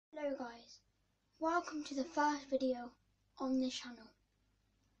Hello guys, welcome to the first video on this channel.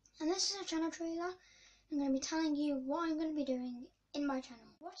 And this is a channel trailer. I'm going to be telling you what I'm going to be doing in my channel.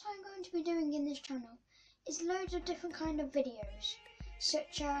 What I'm going to be doing in this channel is loads of different kind of videos,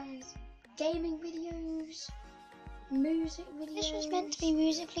 such as gaming videos, music videos. This was meant to be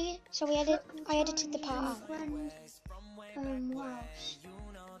musically, so I edited the part out. What else?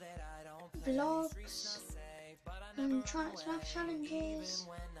 Vlogs, try not to laugh challenges,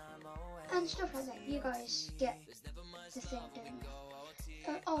 and stuff like that. You guys get the thing, don't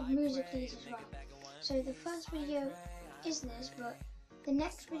you? Musically as well. So the first video is this, but the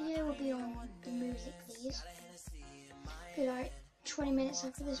next video will be on the musicallys. Be like 20 minutes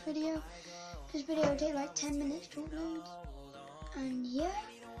after this video. This video will take like 10 minutes to upload. And yeah,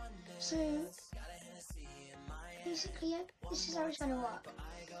 so basically this is how it's going to work.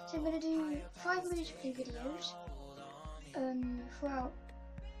 So I'm going to do 5 musically videos throughout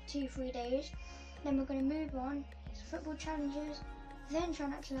 2-3 days. Then we're going to move on to football challenges, then try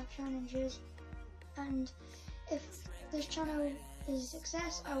not to laugh challenges, and if this channel is a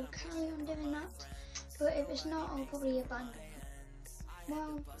success, I will carry on doing that. But if it's not, I'll probably abandon it.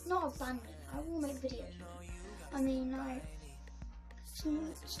 Well, not abandon it, I will make videos. I mean, like,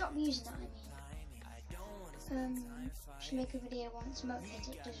 stop using that, should make a video once a month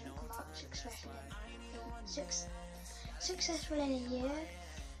that it doesn't come out successful in a year.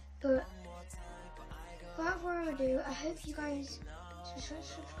 But without further ado, I hope you guys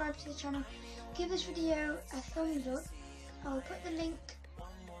subscribe to the channel, give this video a thumbs up. I'll put the link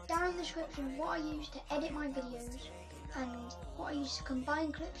down in the description of what I use to edit my videos and what I use to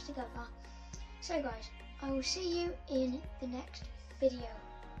combine clips together. So guys, I will see you in the next video.